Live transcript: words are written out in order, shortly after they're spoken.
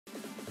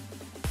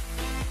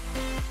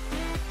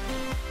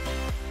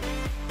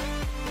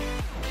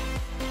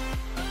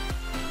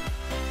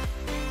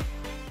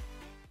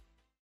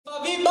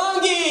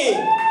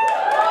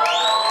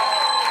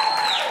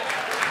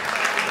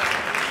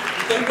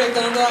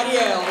respeitando a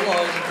Ariel,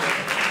 lógico.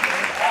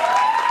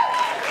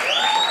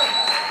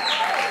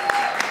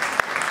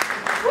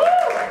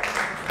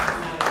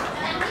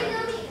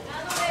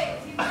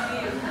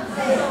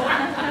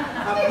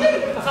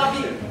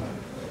 Fabi.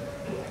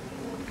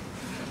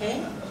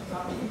 Quem?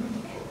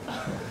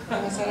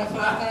 A senhora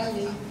falou que tá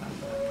ali.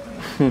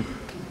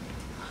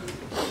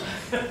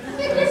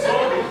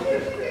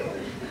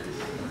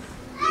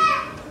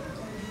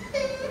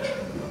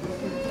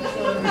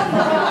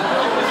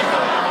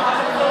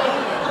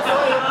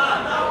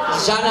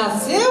 Já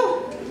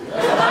nasceu?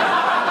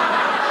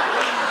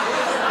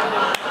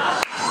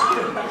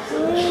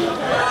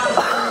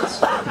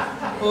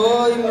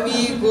 Oi,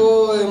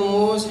 amigo,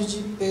 emoji de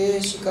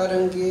peixe,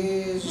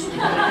 caranguejo.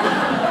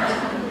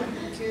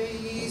 Que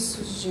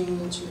isso,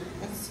 gente?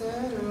 É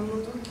sério, ela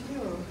mandou aqui,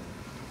 ó.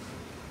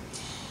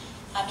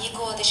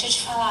 Amigo, deixa eu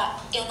te falar,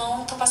 eu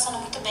não tô passando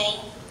muito bem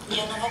e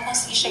eu não vou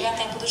conseguir chegar a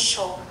tempo do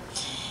show.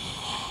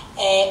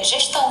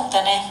 Gestonta,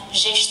 né?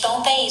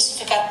 Gestonta é isso,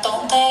 ficar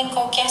tonta em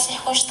qualquer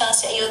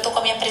circunstância. E eu tô com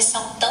a minha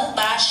pressão tão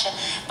baixa,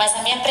 mas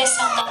a minha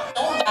pressão tá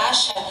tão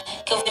baixa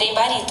que eu virei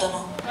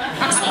barítono.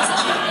 Sem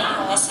exagero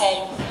nenhum, é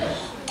sério,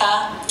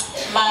 tá?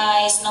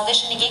 Mas não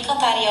deixa ninguém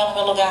cantar Ariel no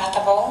meu lugar, tá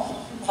bom?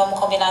 Vamos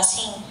combinar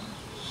assim?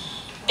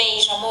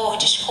 Beijo, amor,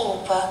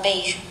 desculpa,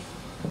 beijo.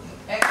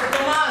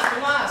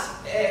 Tomás,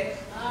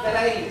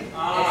 peraí.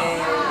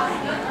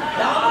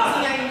 Dá uma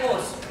coisinha aí,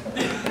 moço.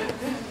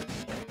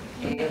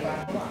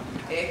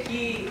 É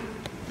que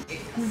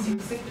se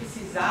você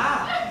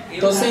precisar...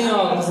 Tô sem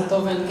óculos, não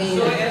tô vendo quem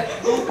é.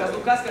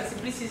 Lucas, se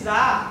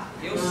precisar,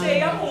 eu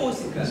sei a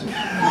música.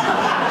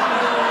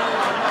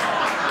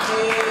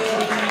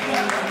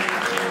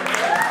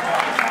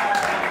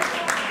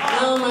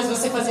 Não, mas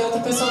você fazia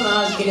outro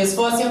personagem, queria. Se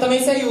for assim, eu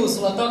também sei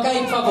Úrsula. Toca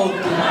aí, por favor.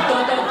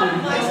 Toca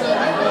tudo.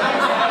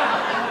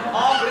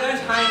 Ó,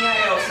 grande rainha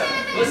Elsa,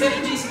 você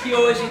não disse que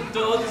hoje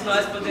todos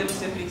nós podemos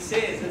ser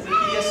princesas? Eu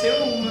queria ser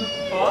uma.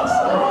 Posso?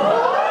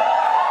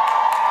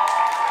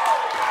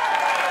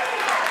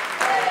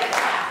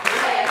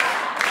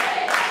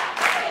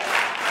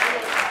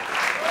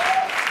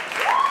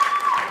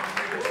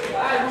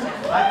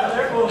 Vai, tá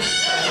nervoso.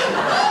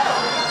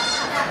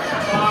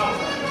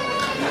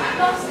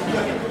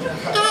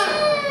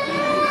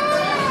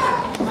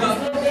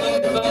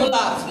 Vamos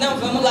lá. Não,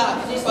 vamos lá.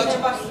 Pode...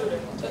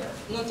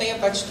 Não tem a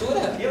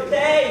partitura? Eu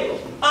tenho.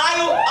 Ai,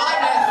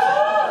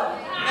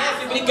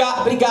 Mef,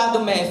 obrigado,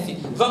 Mef.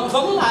 Vamos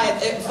lá,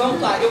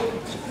 vamos lá.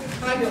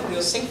 Ai, meu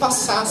Deus, sem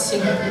passar assim.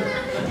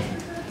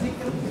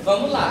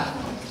 Vamos lá.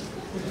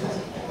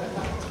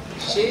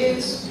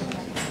 Jesus.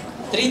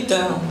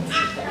 Tritão.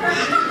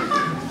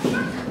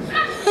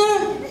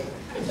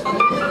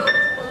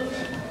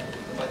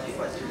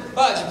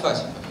 Pode.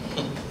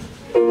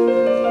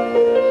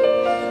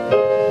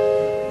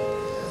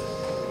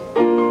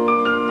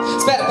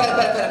 Espera,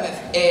 Mef.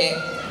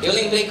 Eu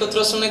lembrei que eu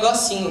trouxe um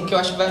negocinho que eu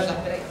acho que vai ajudar.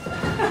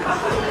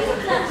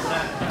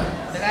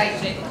 Peraí,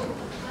 gente.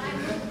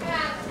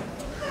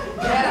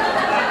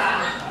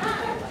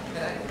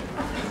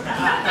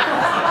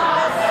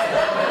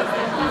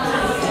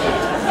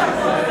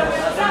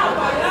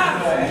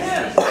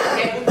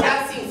 É porque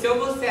assim, se eu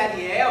vou ser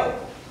Ariel,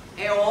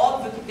 é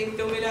óbvio que tem que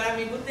ter o melhor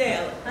amigo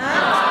dela.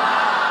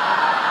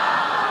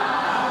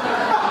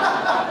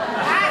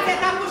 Você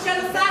tá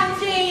puxando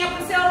sardinha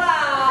pro seu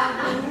lado.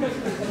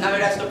 Na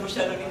verdade, estou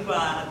puxando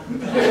linguado.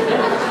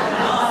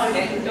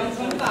 Então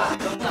vamos lá,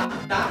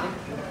 tá?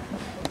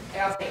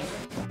 É assim.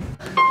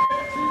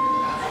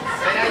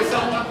 Peraí, só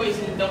uma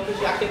coisinha então, que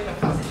já que ele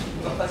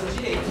vai fazer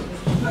direito.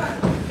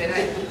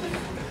 Peraí.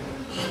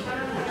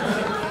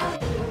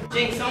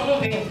 Gente, só um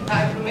momento,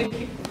 tá? Eu prometo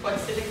que pode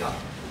ser legal.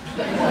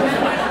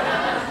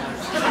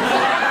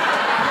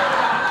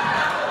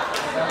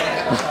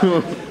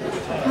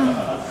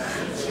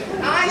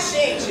 Ai,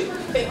 gente!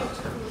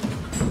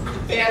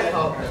 Pera,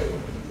 Raul.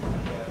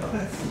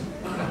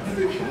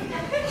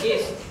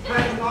 Isso.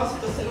 Ai, nossa,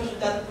 tô sendo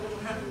ajudada por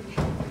uma...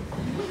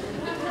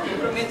 Eu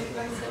prometo que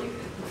vai sair.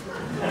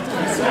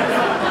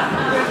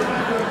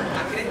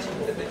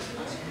 Acredita, né?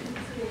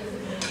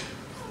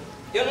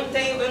 Eu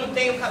não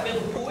tenho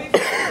cabelo ruivo,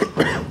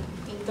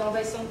 então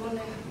vai ser um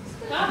boné.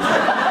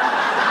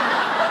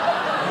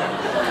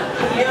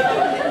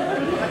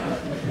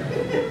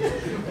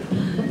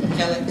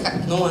 Que ela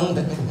não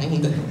anda, né?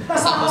 Ainda.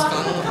 Essa música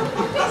ela não anda.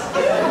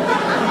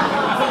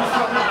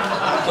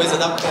 Coisa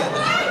da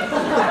pedra.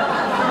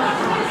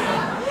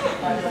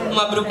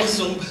 Uma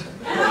brucuzumba.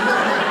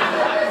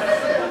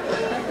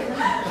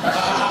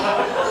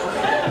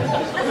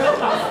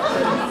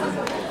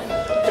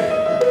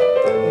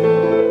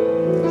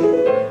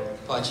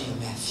 Pode ir,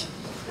 Mef.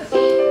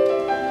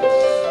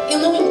 Eu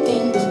não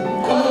entendo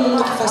como um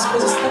mundo que faz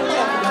coisas tão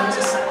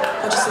maravilhosas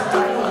pode ser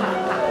tão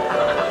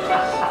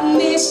ruim.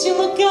 Neste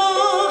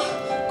lugar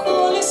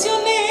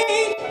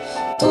colecionei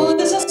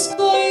todas as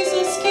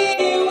coisas que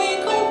eu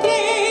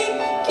encontrei.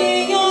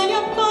 Quem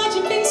olha pode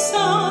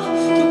pensar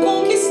que eu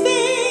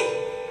conquistei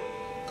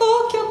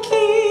o que eu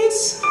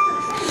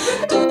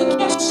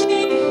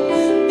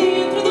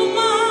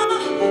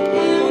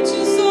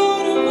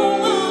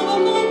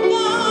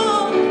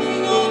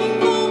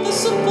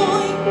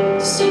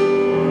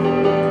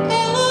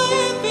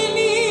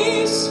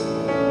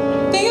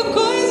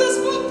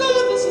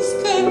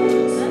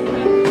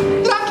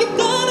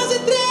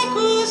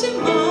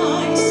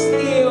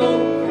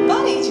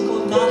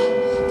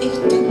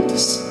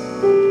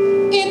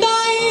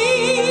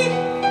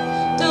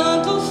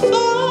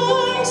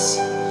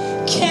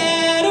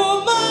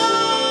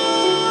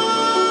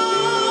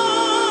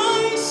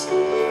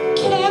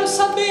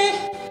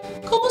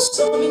como os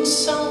homens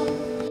são.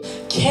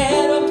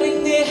 Quero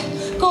aprender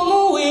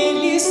como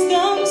eles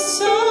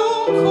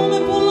dançam, como é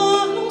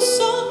pular num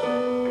som,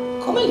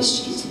 como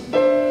eles dizem.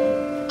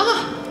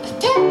 Ah,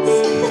 até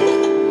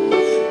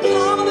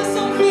calma,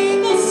 são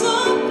vidas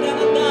só pra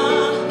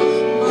nadar,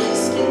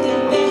 mas quem tem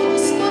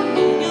pernas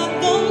caminha,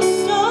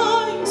 dança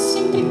e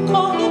sempre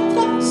corre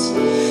atrás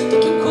do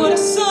que o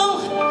coração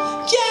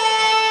quer.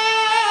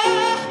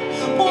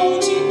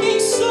 Onde tem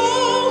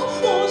sol,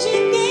 onde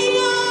tem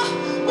ar,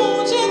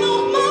 onde é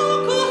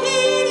normal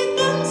correr e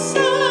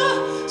dançar,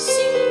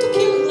 sinto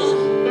que lá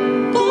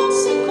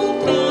posso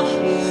encontrar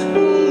o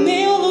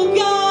meu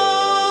lugar.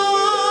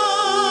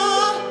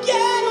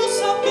 Quero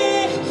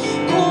saber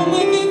como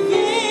é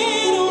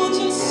viver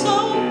onde o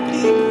sol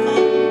brilha.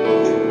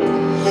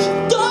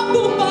 Tô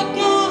por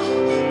pagar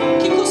o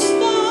que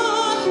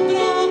custar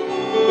pra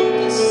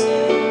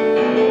acontecer.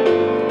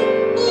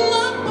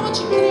 Lá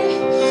pode crer,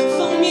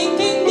 vão me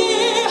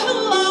entender.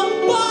 Lá o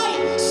pai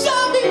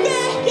sabe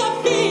ver que a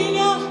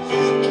filha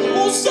é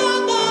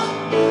ousada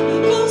e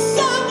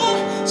cansada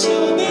de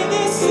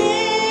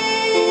obedecer.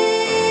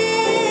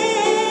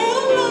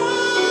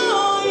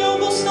 Lá eu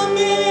vou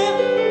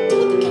saber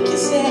tudo que eu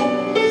quiser.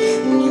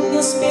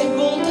 Minhas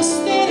perguntas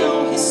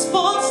terão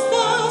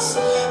respostas,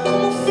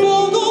 como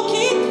fogo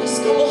que traz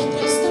calor,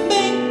 traz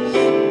também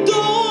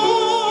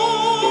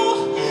dor.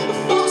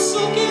 Faço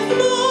o que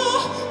for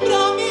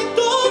pra me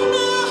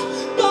tornar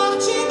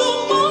parte do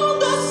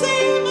mundo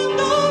sem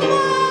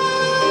abandonar.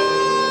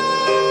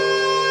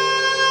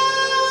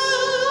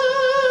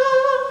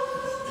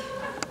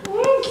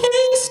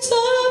 Quem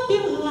sabe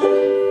lá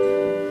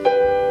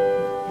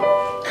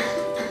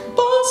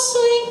posso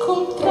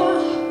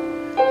encontrar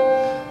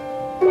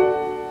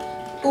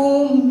o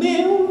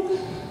meu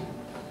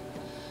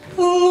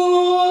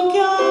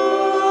lugar.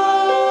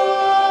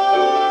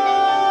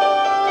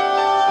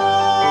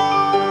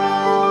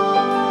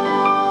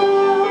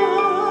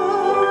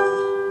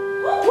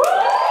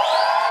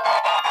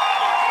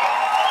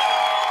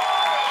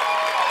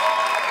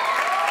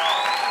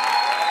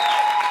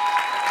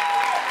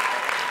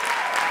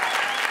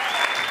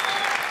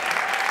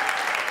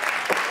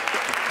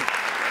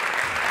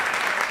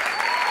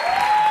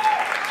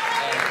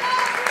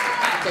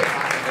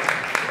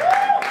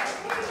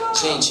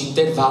 Gente,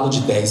 intervalo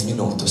de 10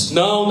 minutos.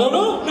 Não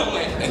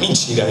é. É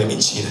mentira.